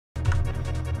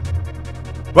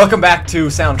Welcome back to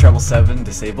Sound Travel 7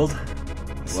 Disabled.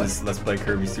 This is Let's Play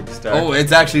Kirby Superstar. Oh,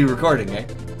 it's actually recording, eh?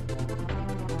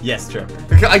 Yes, true.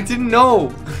 I didn't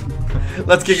know.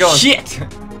 Let's get going. Shit!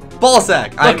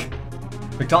 Ballsack. Look,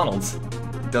 McDonald's.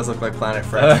 It does look like Planet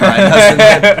French fries,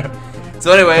 doesn't it?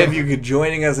 So anyway, if you're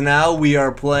joining us now, we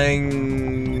are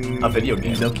playing a video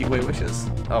game. Milky Way Wishes.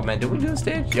 Oh man, did we do a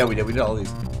stage? Yeah, we did. We did all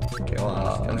these. Okay, well,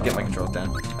 I'm gonna get my controls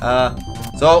down.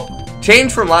 So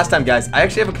change from last time, guys. I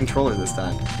actually have a controller this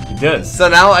time. He does. So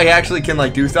now I actually can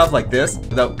like do stuff like this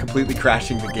without completely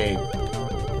crashing the game.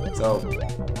 So,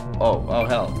 oh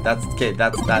hell, that's okay.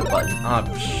 That's that button.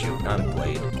 Oh shoot, not a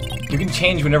blade. You can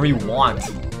change whenever you want.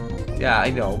 Yeah, I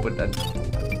know, but that.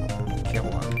 Okay,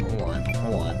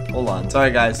 hold on.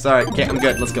 Sorry, guys. Sorry. Okay, I'm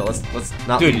good. Let's go. Let's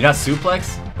not. Dude, you're not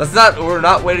suplex? Let's not. We're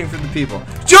not waiting for the people.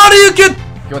 Johnny, you can.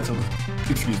 You want to?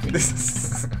 Excuse me.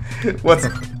 What's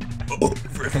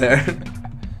over there?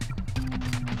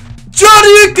 Johnny,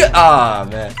 you can. Ah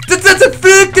man. That's a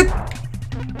freaking.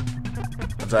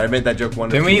 I'm sorry. I made that joke one.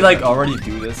 Didn't we like already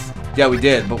do this? Yeah, we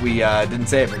did, but we didn't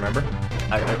say it. Remember?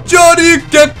 Johnny, you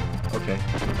can. Okay.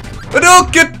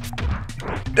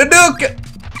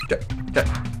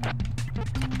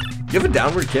 You have a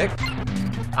downward kick?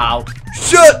 Ow.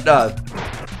 Shut up!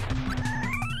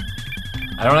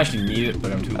 I don't actually need it,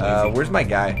 but I'm too lazy. Where's my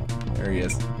guy? There he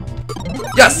is.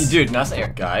 Yes! Dude, that's not your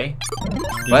guy. You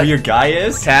know What? who your guy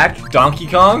is? Attack? Donkey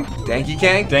Kong? Danky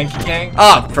Kang? Danky Kang?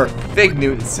 Ah, for Fig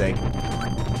Newton's sake.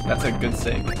 That's a good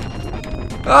save.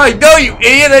 Oh, no, you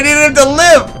idiot! I needed him to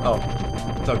live! Oh,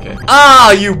 it's okay.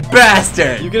 Ah, you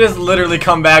bastard! You can just literally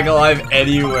come back alive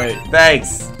anyway.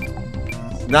 Thanks.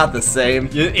 Not the same.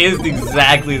 It is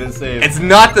exactly the same. It's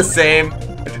not the same.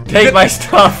 Take my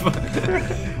stuff.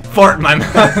 Fart in my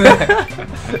mouth.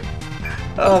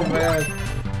 Oh man.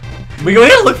 We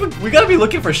gotta be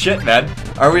looking for shit, man.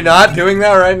 Are we not doing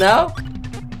that right now?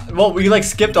 Well, we like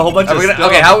skipped a whole bunch of stuff.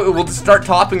 Okay, we'll just start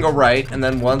top and go right, and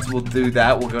then once we'll do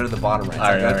that, we'll go to the bottom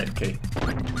right. Alright, okay.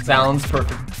 Sounds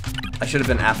perfect. I should have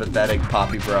been apathetic,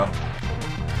 Poppy bro.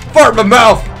 Fart in my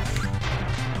mouth!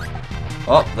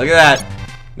 Oh, look at that.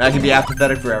 Now I can be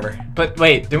apathetic forever. But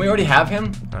wait, didn't we already have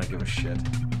him? I don't give a shit.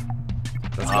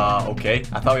 Let's go. Okay.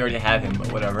 I thought we already had him,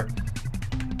 but whatever.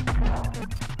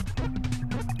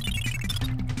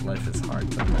 Life is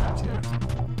hard sometimes, yeah.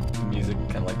 Music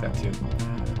kinda like that too.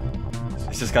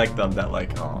 It's just like that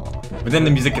like, oh. But then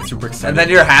the music gets super exciting. And then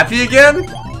you're happy again?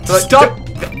 So stop!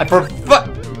 For fuck!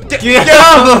 Get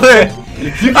out of there!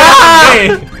 You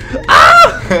can't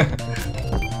Ah!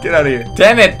 Get out of here.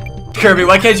 Damn it! Kirby,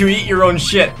 why can't you eat your own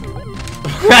shit?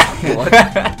 What?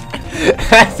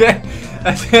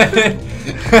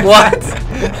 What?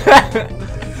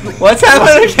 What's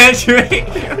happening? Can't you eat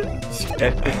your own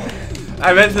shit?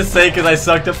 I meant to say because I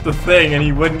sucked up the thing and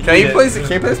he wouldn't Can eat you it. play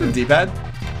this with D-pad?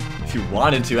 If you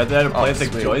wanted to, I had to play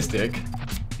with the joystick.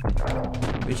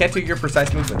 You can't do your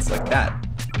precise movements like that.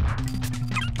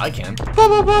 I can.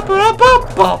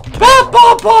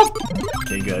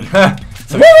 Okay, good.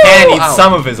 So he can eat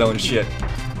some of his own shit.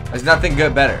 There's nothing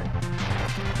good better.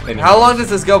 Anyway. How long does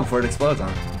this go before it explodes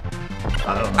on him?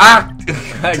 I don't know. Ah!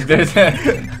 There's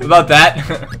about that.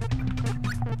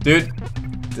 Dude.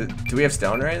 Do we have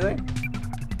stone or anything?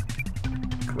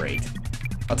 Great.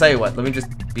 I'll tell you what, let me just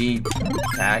be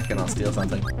attack and I'll steal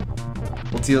something.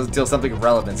 We'll steal something of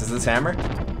relevance. Is this hammer?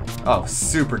 Oh,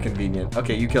 super convenient.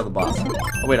 Okay, you kill the boss.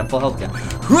 Oh wait, I'm full health again.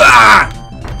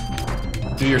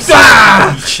 Dude, you're so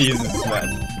Jesus,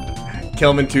 man.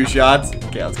 Kill him in 2 shots.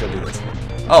 Okay, let's go do this.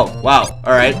 Oh, wow.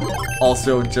 Alright.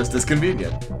 Also just as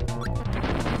convenient.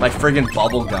 My friggin'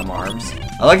 bubblegum arms.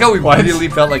 I like how we really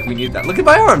felt like we need that. Look at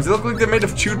my arms. They look like they're made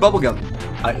of chewed bubblegum.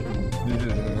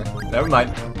 Never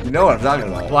mind. You know what I'm talking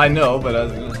about. Well, I know, but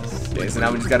okay, so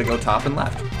now we just gotta go top and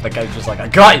left. That guy's just like, I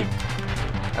got you.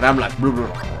 And I'm like,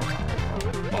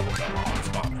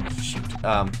 shoot.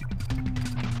 I'm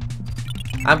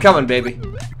coming, baby.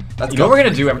 Let's You go. know what we're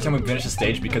gonna do every time we finish a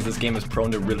stage because this game is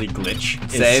prone to really glitch?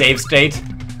 Is save state.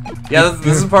 Yeah,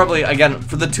 this is probably, again,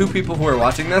 for the 2 people who are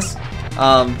watching this,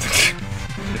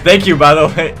 Thank you, by the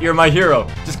way. You're my hero.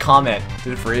 Just comment.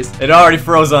 did it freeze? It already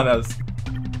froze on us.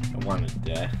 I want to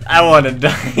die. I want to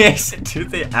die.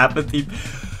 Dude, the apathy.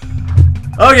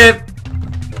 Okay.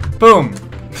 Boom.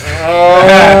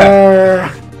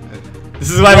 This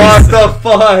is why What the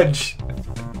fudge?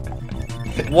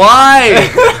 Why?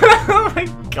 Oh my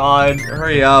god.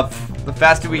 Hurry up. The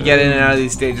faster we get in and out of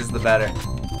these stages, the better.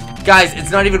 Guys, it's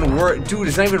not even worth, dude,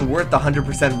 it's not even worth the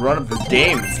 100% run of this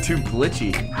game. It's too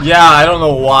glitchy. Yeah, I don't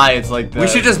know why it's like that. We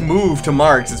should just move to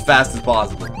marks as fast as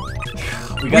possible.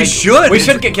 We should.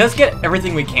 Let's get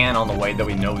everything we can on the way that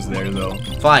we know is there, though.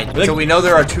 Fine. Like, so we know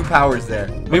there are 2 powers there.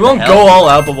 We won't go all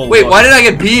out, but we'll Wait, look. why did I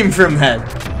get beam from that?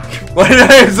 Why did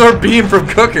I absorb beam from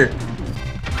Cooker?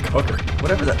 Cooker.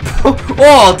 Whatever that. Oh,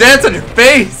 I'll dance on your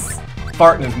face.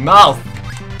 Fart in his mouth.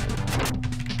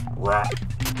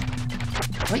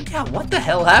 Like, yeah, what the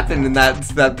hell happened in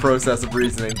that process of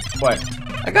reasoning? What?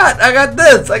 I got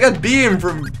this. I got beam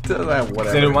from whatever.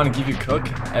 They didn't want to give you Cook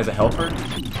as a helper?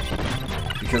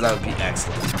 Because I would be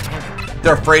excellent.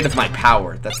 They're afraid of my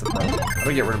power. That's the problem. How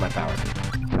do I get rid of my power?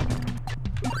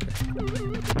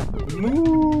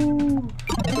 Moo.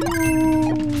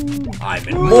 I'm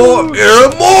immortal!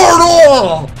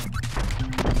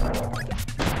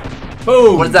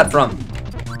 Boom! What is that from?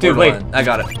 Dude, wait. I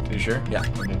got it. Are you sure? Yeah.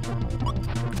 Okay.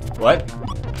 What?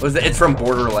 What is it? It's from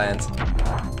Borderlands.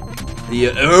 The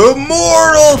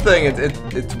immortal thing.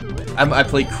 I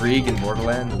play Krieg in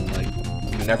Borderlands, and like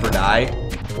you never die,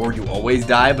 or you always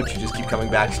die, but you just keep coming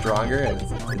back stronger. And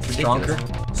it's ridiculous.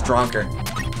 Stronger.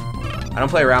 I don't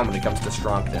play around when it comes to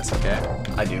strongness. Okay.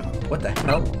 I do. What the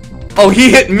hell? Oh,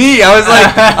 he hit me. I was like,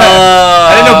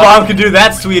 I didn't know Bomb could do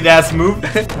that sweet ass move.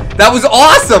 That was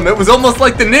awesome. It was almost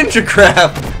like the ninja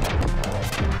crab.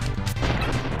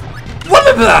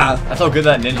 That's how good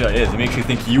that ninja is. It makes you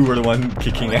think you were the one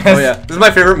kicking ass. Oh yeah, this is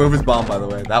my favorite move is bomb, by the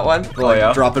way. That one, for, like,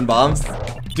 yeah? dropping bombs.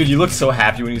 Dude, you looked so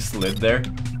happy when you slid there.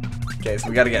 Okay, so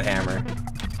we gotta get hammer,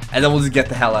 and then we'll just get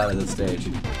the hell out of this stage.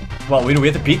 Well, we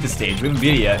have to beat the stage. We haven't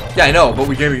beat it yet. Yeah, I know, but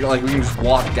we can just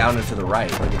walk down and to the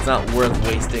right. Like it's not worth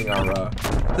wasting our.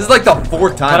 This is like the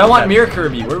 4th time. But I want Mirror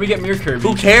Kirby. Where do we get Mirror Kirby?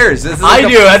 Who cares? This is I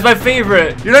do. That's my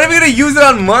favorite. You're not even gonna use it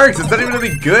on Marks. It's not even gonna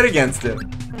be good against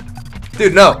him.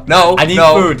 Dude, no. I need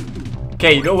food.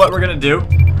 Okay, you know what we're gonna do?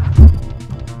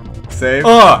 Save.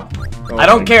 I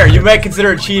don't care. You might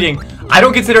consider it cheating. I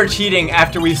don't consider it cheating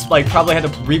after we like probably had to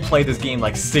replay this game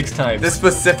like 6 times. This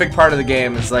specific part of the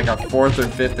game is like our 4th or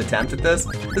 5th attempt at this.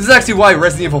 This is actually why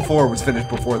Resident Evil 4 was finished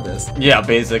before this. Yeah,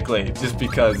 basically, just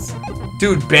because.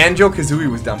 Dude,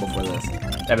 Banjo-Kazooie was done before this.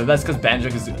 Yeah, but that's because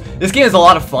Banjo-Kazooie. This game is a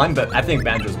lot of fun, but I think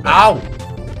Banjo's better. Ow!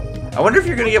 I wonder if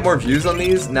you're gonna get more views on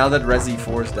these now that Resi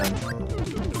 4 is done.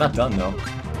 It's not done though.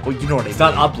 Well, you know what I mean. It's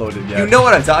not uploaded yet. You know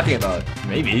what I'm talking about.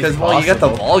 Maybe. Because, well, you got the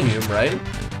volume, right?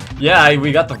 Yeah,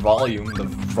 we got the volume. The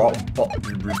volume? Oh,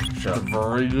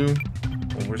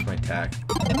 where's my tack?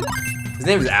 His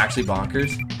name is actually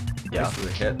Bonkers. Yeah. Thanks for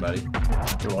the hit, buddy.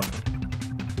 You're welcome.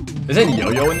 Is there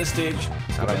Yo-Yo in this stage?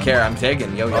 I don't care. I'm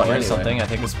taking Yo-Yo here's anyway. something. I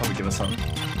think this will probably give us something.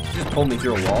 He just pulled me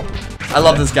through a wall. I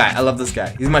love this guy. I love this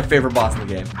guy. He's my favorite boss in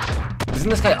the game. Isn't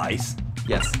this guy ice?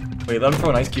 Yes. Wait, let him throw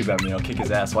an ice cube at me. I'll kick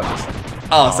his ass. Watch this.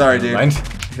 Oh, sorry, dude. Mind.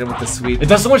 Hit him with the sweet. It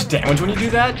does so much damage when you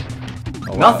do that.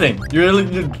 Oh, wow. Nothing. You're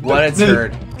what it's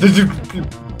heard.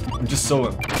 I'm just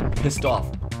so pissed off.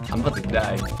 I'm about to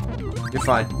die. You're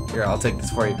fine. Here, I'll take this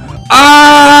for you.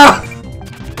 Ah!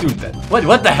 Dude,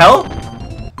 what the hell?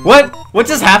 What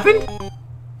just happened?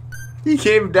 He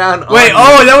came down. Wait,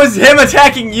 oh, that was him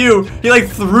attacking you. He like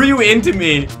threw you into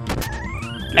me.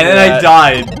 And then I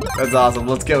died. That's awesome.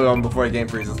 Let's get going before the game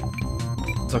freezes.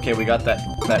 It's okay, we got that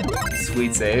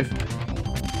sweet save.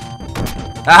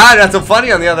 Ah, not so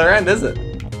funny on the other end, is it? A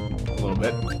little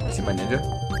bit. You see my ninja?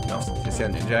 No. Did you see how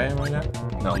ninja I am right now?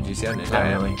 No. Did you see how ninja Not I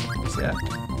am? really. You see that?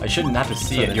 I shouldn't have to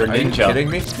see So it. You're a ninja. Are you kidding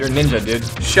me? You're a ninja, dude.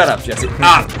 Shut up, Jesse.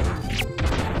 Ah!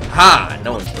 Ha!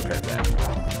 No one's prepared for that.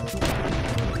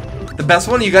 The best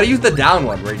one, you gotta use the down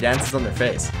one where he dances on their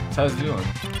face. That's how he's doing.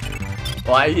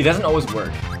 Well, it doesn't always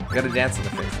work. You gotta dance on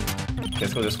their face. Okay,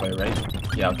 let's go this way, right?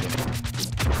 Yeah, okay.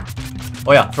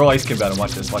 Oh yeah, throw ice cube at him.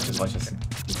 Watch this, watch this, watch this.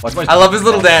 Watch my. I love his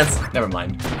little dance. Never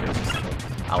mind.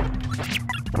 Ow.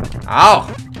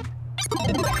 Ow!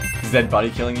 Is dead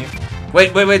body killing you?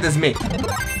 Wait, this is me.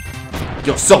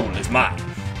 Your soul is mine.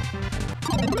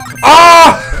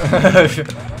 Ah!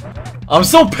 I'm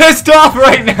so pissed off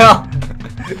right now.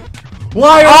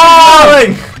 Why are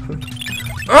you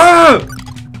yelling?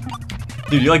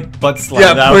 Dude, you like butt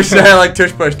slammed out. Yeah, pushed. I like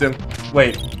tush pushed him.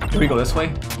 Wait, can we go this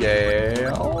way?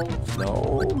 Yeah. Oh,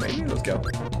 no, maybe let's go.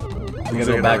 We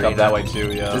gotta go back up that way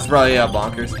too. Yeah. This is probably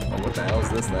bonkers. Oh, what the hell is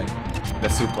this thing? The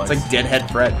suplex. It's like Deadhead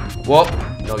Fred. Whoop!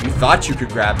 No, you thought you could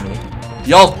grab me.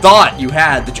 Y'all thought you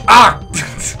had the. Ah!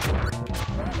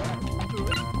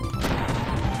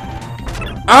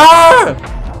 Ah!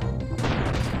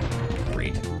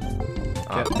 Great.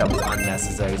 Oh, that was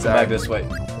unnecessary. Sorry. Back this way.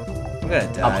 I'm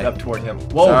gonna die. Up toward him.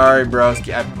 Whoa. Sorry,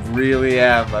 broski. I really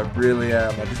am.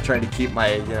 I'm just trying to keep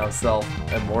my, self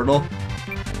immortal.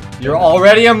 You're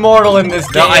already immortal in this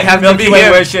game. No, I have to be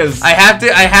him. Wishes. I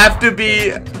have to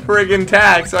be friggin'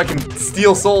 tag so I can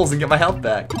steal souls and get my health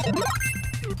back.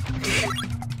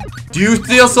 Do you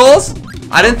steal souls?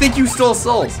 I didn't think you stole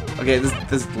souls. Okay,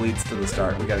 this leads to the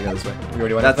start. We gotta go this way. We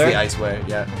already went That's there? the ice way,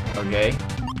 yeah. Okay.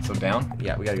 So down?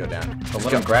 Yeah, we gotta go down. Don't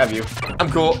let him grab you. I'm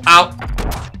cool. Ow!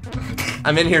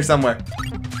 I'm in here somewhere.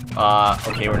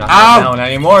 Okay, we're not down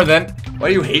anymore then. Why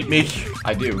do you hate me?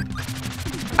 I do.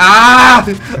 Ah!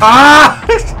 Ah!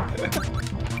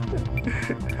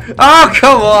 Oh,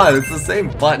 come on! It's the same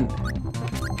button.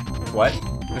 What?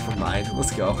 Never mind.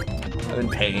 Let's go. I'm in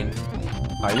pain.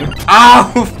 Are you?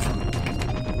 Ow!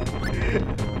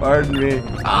 Pardon me.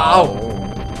 Ow!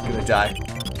 Oh. Gonna die.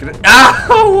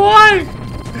 Ow! Why?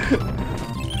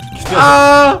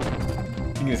 Ah!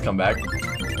 You can just come back.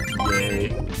 Yay.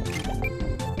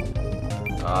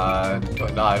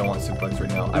 No, I don't want suplex right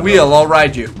now. Wheel, I'll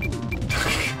ride you.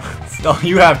 No,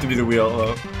 you have to be the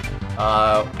wheel.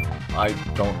 I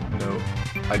don't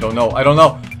know. I don't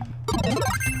know.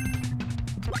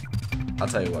 I'll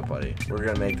tell you what, buddy. We're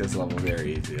gonna make this level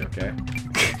very easy, okay?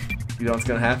 You know what's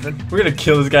gonna happen? We're gonna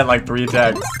kill this guy in like 3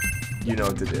 attacks. You know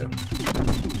what to do.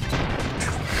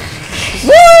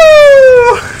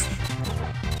 Woo!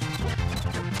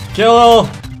 Kill!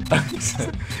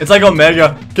 It's like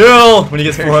Omega. Kill! When he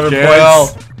gets 400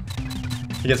 points.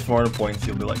 He gets 400 points,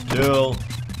 he'll be like, kill.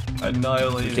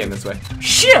 Annihilate. He came this way.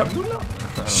 Shit!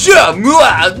 Shit! Oh,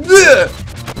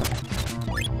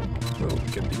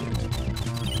 could be it.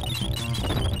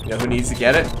 You know who needs to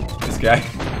get it? This guy.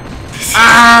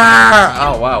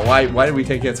 Ah! Oh wow, why did we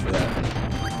take hits for that?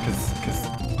 Because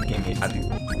the game hates you.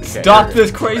 Okay, Stop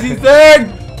this crazy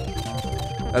thing!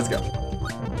 Let's go.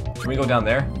 Should we go down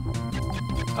there?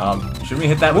 Should we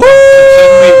hit that with Woo!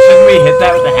 shouldn't we hit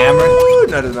that with the hammer?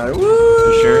 No, doesn't matter. Woo!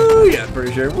 You sure? Yeah,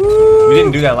 pretty sure. Woo! We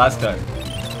didn't do that last time.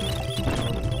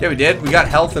 Yeah, we did. We got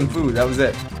health and food. That was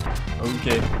it.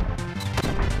 Okay.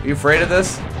 Are you afraid of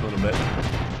this? A little bit.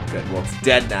 Good. Well, it's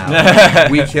dead now.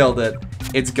 We killed it.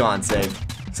 It's gone. Save.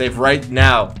 Save right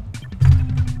now.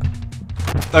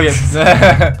 Okay.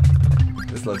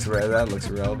 This looks that looks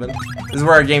irrelevant. This is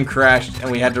where our game crashed and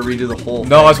we had to redo the whole thing.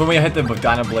 No, it's when we hit the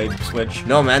Dynablade switch.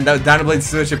 No, man. That Dynablade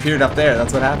switch appeared up there.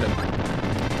 That's what happened.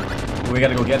 We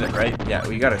gotta go get it, right? Yeah,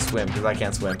 we gotta swim because I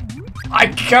can't swim. I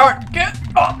can't get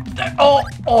up there.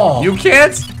 Oh. You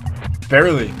can't?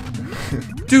 Barely.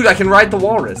 Dude, I can ride the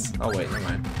walrus. Oh, wait. Never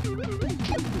mind.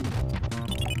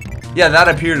 Yeah, that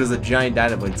appeared as a giant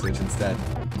Dynablade switch instead.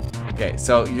 Okay,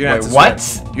 so you're gonna have to what?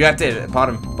 swim. You have to hit it.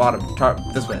 Bottom,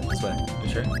 this way, this way. You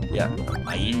sure? Yeah,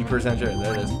 80% sure.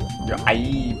 There it is. You're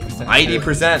 80%.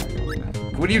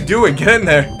 80%. What are you doing? Get in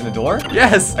there. In the door?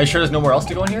 Yes. Are you sure there's nowhere else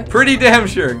to go in here? Pretty damn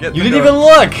sure. Get. You didn't even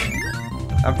look.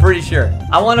 I'm pretty sure.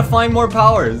 I want to find more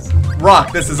powers.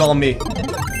 Rock, this is all me.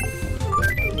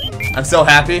 I'm so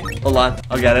happy. Hold on.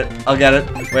 I'll get it. I'll get it.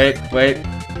 Wait.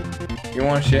 You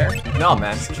want to share? No,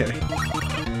 man. Just kidding.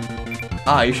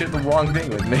 Ah, you shared the wrong thing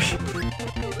with me.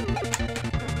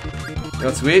 You know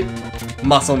what's sweet?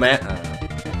 Muscle Man.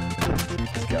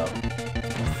 Let's go.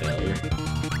 Failure.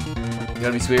 You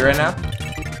gonna be sweet right now?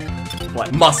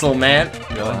 What? Muscle Man.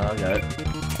 Really? I'll get it.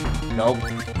 Nope.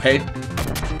 Wait.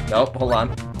 Nope. Hold on.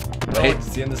 Wait. It's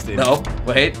the end of the stage. Nope.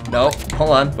 Wait. Nope. Hold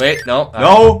on. Wait. Nope.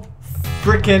 No.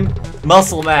 Freaking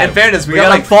Muscle Man. In fairness, we got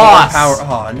like boss. power.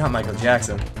 Oh, not Michael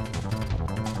Jackson.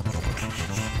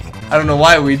 I don't know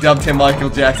why we dubbed him Michael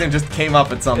Jackson. It just came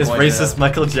up at some Is point. racist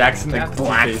Michael Jackson? Like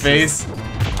black face.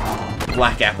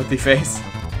 Black apathy face.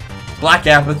 Black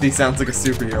apathy sounds like a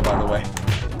superhero, by the way.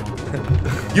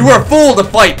 You were a fool to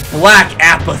fight black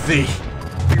apathy.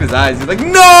 Look at his eyes. He's like,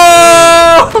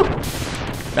 no!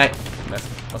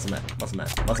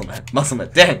 Muscle man.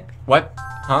 Dang. What?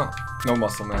 Huh? No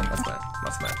Muscle Man.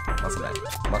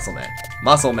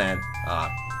 Muscle man.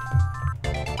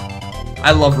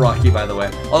 I love Rocky, by the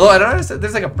way. Although I don't understand.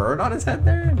 There's like a bird on his head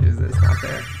there. It's not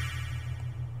there.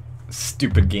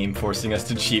 Stupid game forcing us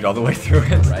to cheat all the way through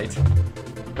it. Right.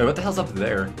 Wait, what the hell's up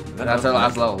there? That's our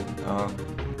last level.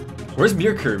 Where's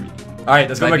Beer Kirby? Alright,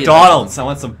 let's go to Might be McDonald's. I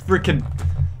want some freaking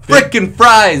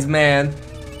fries, man.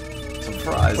 some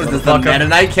fries. What is this, the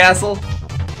Mennonite Castle?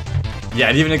 Yeah,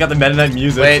 it even got the Mennonite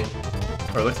music. Wait.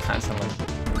 Or it looks kind of similar.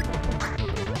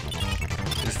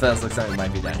 This feels like something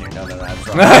might be down here. No, that's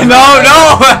wrong. No!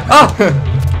 Oh!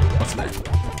 What's that?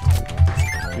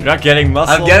 You're not getting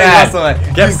Muscle I'm getting Man. Muscle Man.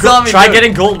 Try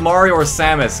getting Gold Mario or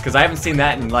Samus, because I haven't seen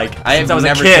that in like since I was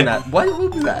never a kid. seen that. What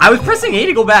was that? I was pressing A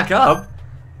to go back up.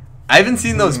 I haven't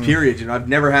seen those periods, I've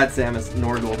never had Samus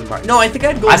nor Golden Mario. No, I think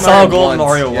I had Golden I Mario saw Golden once.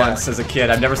 Mario once as a kid.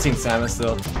 I've never seen Samus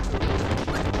though.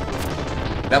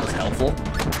 That was helpful.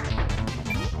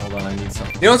 Hold on, I need some.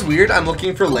 You know what's weird? I'm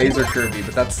looking for Laser Kirby,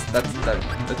 but that's I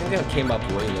think that came up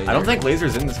way later. I don't think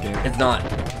lasers in this game. It's not.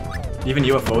 Even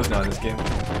UFOs not in this game.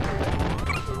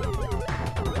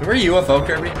 Remember UFO,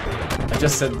 Kirby? I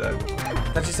just said that.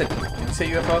 I thought you said. Did you say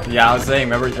UFO? Yeah, I was saying.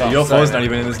 Remember, UFO's not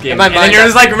even in this game. In my and mind, then you're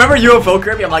just like, remember UFO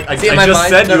Kirby? I'm like, I just mind,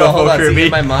 said no, UFO hold on. Kirby. See,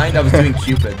 in my mind, I was doing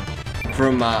Cupid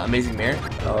from Amazing Mirror.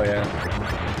 Oh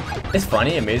yeah. It's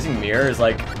funny. Amazing Mirror is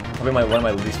like probably one of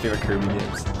my least favorite Kirby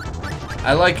games.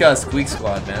 I like Squeak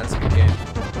Squad, man. It's a good game.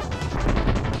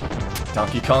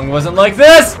 Donkey Kong wasn't like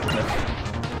this.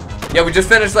 Yeah, we just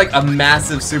finished like a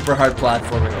massive, super hard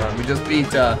platforming run. We just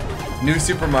beat New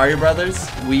Super Mario Brothers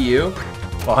Wii U.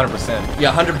 100%.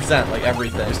 Yeah, 100%, like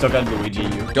everything. You still got Luigi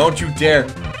U. Don't you dare!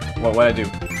 What'd I do?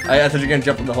 I thought you were gonna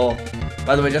jump in the hole.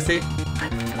 By the way, Jesse,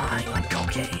 I'm flying on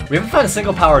cocaine. We haven't found a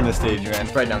single power in this stage, man.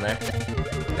 It's right down there.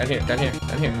 Down here, down here,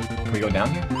 down here. Can we go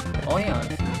down here? Oh yeah.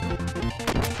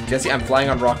 Jesse, I'm flying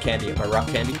on rock candy. My rock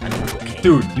candy. I'm cocaine.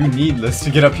 Dude, you need this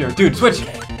to get up here. Dude, switch.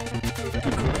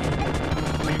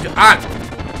 Ah!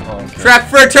 Oh, okay. Trapped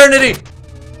for eternity.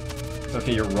 It's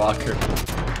okay, you're rocker.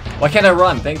 Why can't I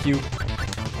run? Thank you.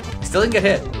 Still didn't get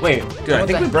hit. Wait, dude, I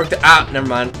think we broke the. Ah, never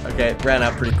mind. Okay, ran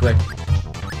out pretty quick.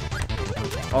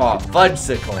 Oh, fudge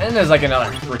sickle. And there's like another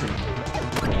freaking.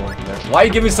 Why are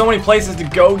you giving me so many places to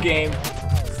go, game?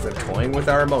 They're toying with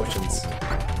our emotions.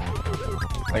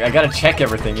 Like I gotta check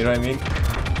everything. You know what I mean?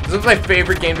 This was my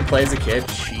favorite game to play as a kid.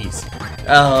 Jeez.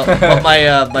 But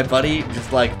my buddy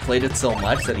just like played it so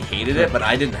much that he hated it. But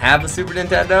I didn't have a Super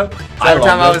Nintendo. So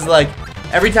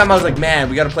every time I was like, man,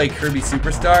 we gotta play Kirby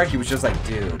Superstar. He was just like,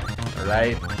 dude, all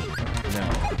right. No.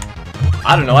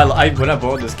 I don't know. When I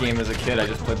borrowed this game as a kid, I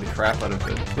just played the crap out of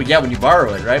it. Well, yeah, when you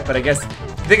borrow it, right? But I guess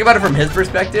think about it from his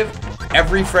perspective.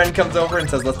 Every friend comes over and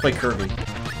says, let's play Kirby.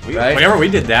 Right? Whenever we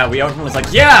did that, everyone was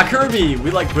like, yeah, Kirby!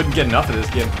 We like couldn't get enough of this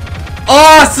game.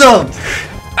 Awesome!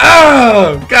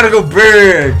 Oh, gotta go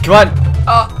big! Come on!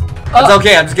 It's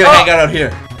okay, I'm just gonna hang out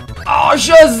here. Oh,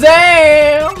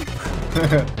 Shazam!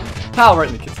 Pow, right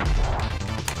in the kitchen.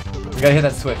 We gotta hit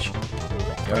that switch.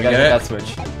 Yeah, we gotta hit that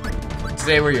switch.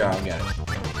 Stay where you are, I'll get it.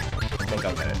 I think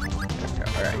I'll get it.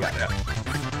 Alright, I got it.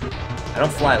 I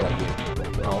don't fly like you.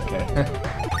 Oh, okay.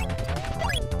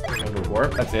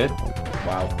 Warp? That's it?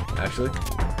 Wow, actually?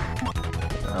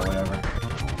 Whatever.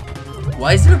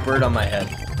 Why is there a bird on my head?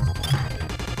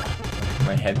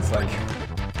 My head's like...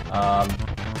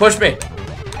 Push me!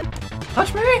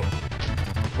 Touch me?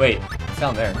 Wait, it's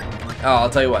down there. Oh, I'll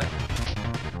tell you what.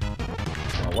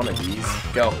 Oh, one of these.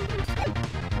 Go.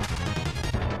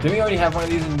 Didn't we already have one of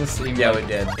these in this scene? Yeah, we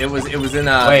did. It was in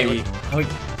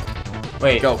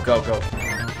Wait. Go.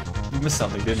 You missed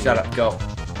something, didn't you? Shut up, go.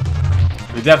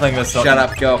 We definitely missed something. Shut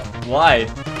up, go. Why?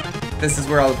 This is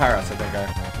where all the power-ups, I think, are.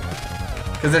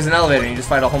 Because there's an elevator and you just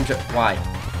find a home chip. Why?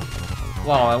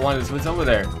 Wow, I wanted what's over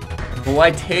there. But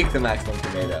why take the maximum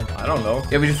tomato? I don't know.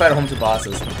 Yeah, we just fight home to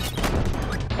bosses.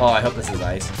 Oh, I hope this is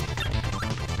ice.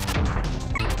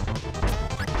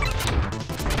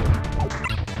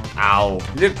 Ow.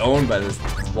 You get owned by this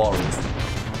walrus.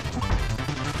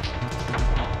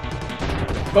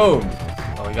 Boom.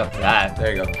 Oh, we got that.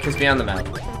 There you go. Kiss me on the mouth.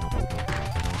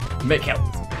 Make help.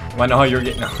 I know how you're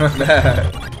getting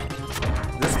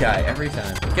This guy, every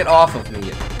time. Get off of me,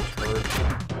 you turd.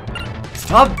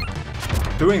 Stop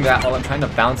doing that while I'm trying to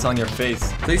bounce on your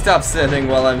face. Please stop sitting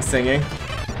while I'm singing.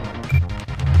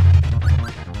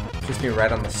 Kiss me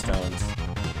right on the stones.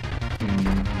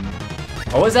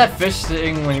 What was that fish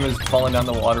saying when he was falling down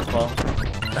the waterfall?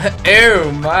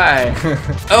 Ew, my.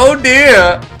 Oh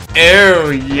dear.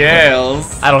 Ew,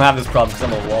 yells. I don't have this problem because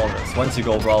I'm a walrus. Once you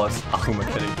go walrus, who am I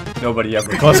kidding? Nobody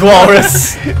ever goes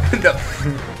walrus.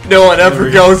 No one ever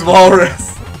goes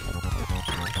walrus.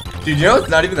 Dude, you know it's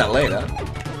not even that late, huh?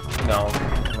 No,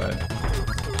 but...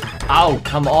 Ow,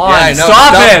 come on! Yeah, I know.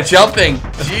 Stop it! Jumping!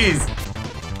 Jeez.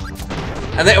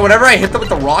 And then whenever I hit them with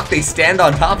the rock, they stand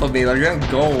on top of me. Like, they're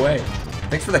gonna go away.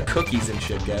 Thanks for the cookies and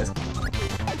shit, guys.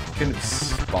 Couldn't have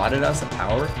spotted us a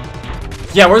power?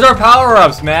 Yeah, where's our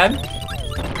power-ups, man?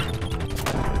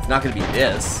 It's not gonna be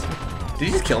this. Did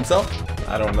he just kill himself?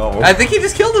 I don't know. I think he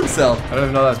just killed himself. I don't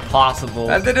even know that's possible.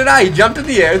 Neither did I. He jumped in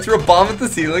the air, threw a bomb at the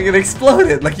ceiling, and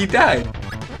exploded like he died.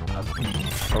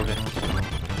 Okay.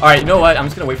 Alright, you know what? I'm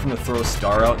just gonna wait for him to throw a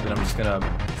star out, and I'm just gonna...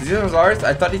 Does he throw ours?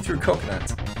 I thought he threw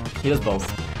coconuts. He does both.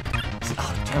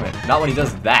 Oh, damn it. Not when he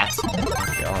does that.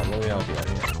 Okay, hold on. Let me help you out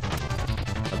here.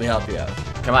 Let me help you out.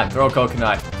 Come on, throw a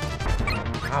coconut.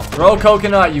 Ow. Throw a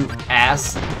coconut, you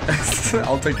ass.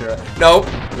 I'll take your... Nope.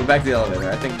 Go back to the elevator.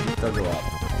 I think they'll go up.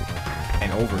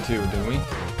 And over, too, didn't we?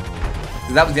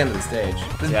 Because that was the end of the stage.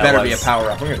 This Yeah, better be a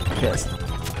power-up. I'm gonna be pissed.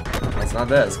 It's not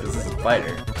this, because this is a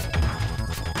fighter.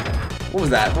 What was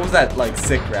that? What was that, like,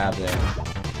 sick grab there?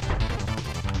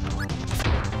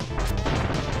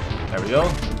 There we go.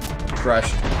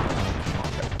 Crushed.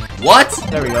 What?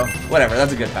 There we go. Whatever,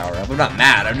 that's a good power up. I'm not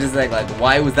mad. I'm just like,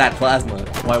 why was that plasma?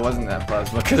 Why wasn't that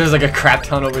plasma? Because there's like a crap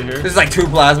ton over here. There's like 2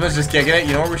 plasmas just kicking it.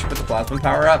 You know where we should put the plasma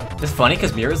power up? It's funny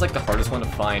because mirror is like the hardest one to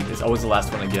find. It's always the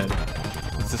last one I get.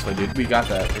 It's this way, dude. We got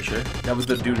that for sure. That was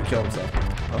the dude who killed himself.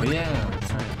 Oh yeah,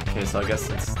 that's right. Okay, so I guess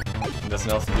it's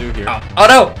nothing else to do here. Oh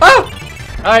no! Oh!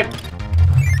 Alright.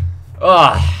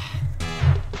 Ugh.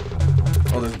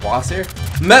 Oh, there's a boss here?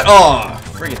 Oh!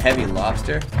 Friggin' heavy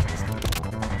lobster.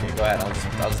 Okay, go ahead.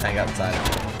 I'll just hang out inside.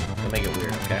 Don't make it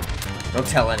weird, okay? Don't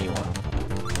tell anyone.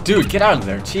 Dude, get out of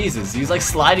there. Jesus, he's like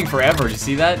sliding forever. You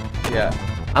see that? Yeah.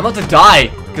 I'm about to die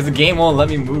because the game won't let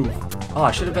me move. Oh,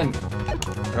 I should have been.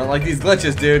 I don't like these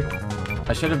glitches, dude.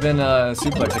 I should have been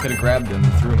suplex. I could have grabbed him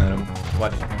and threw him at him.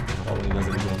 Watch. Oh, when he does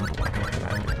it again.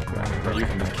 Or you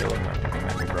can just kill him.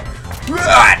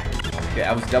 Okay,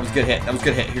 that was good hit. That was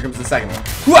good hit. Here comes the second one.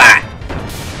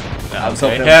 I was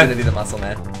hoping it was gonna be the muscle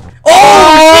man. Oh!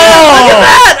 Look at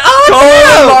that! Oh,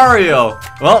 Garden Mario!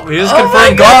 Well, we just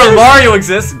confirmed Garden Mario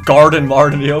exists. Garden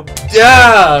Mario.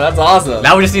 Yeah, that's awesome.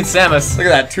 Now we just need Samus. Look at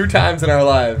that, 2 times in our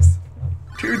lives.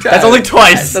 2 times. That's only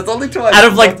twice. That's only twice. Out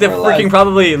of like the freaking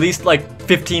probably at least like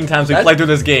 15 times we played through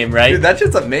this game, right? Dude, that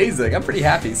shit's amazing. I'm pretty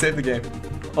happy. Save the game.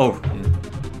 Oh,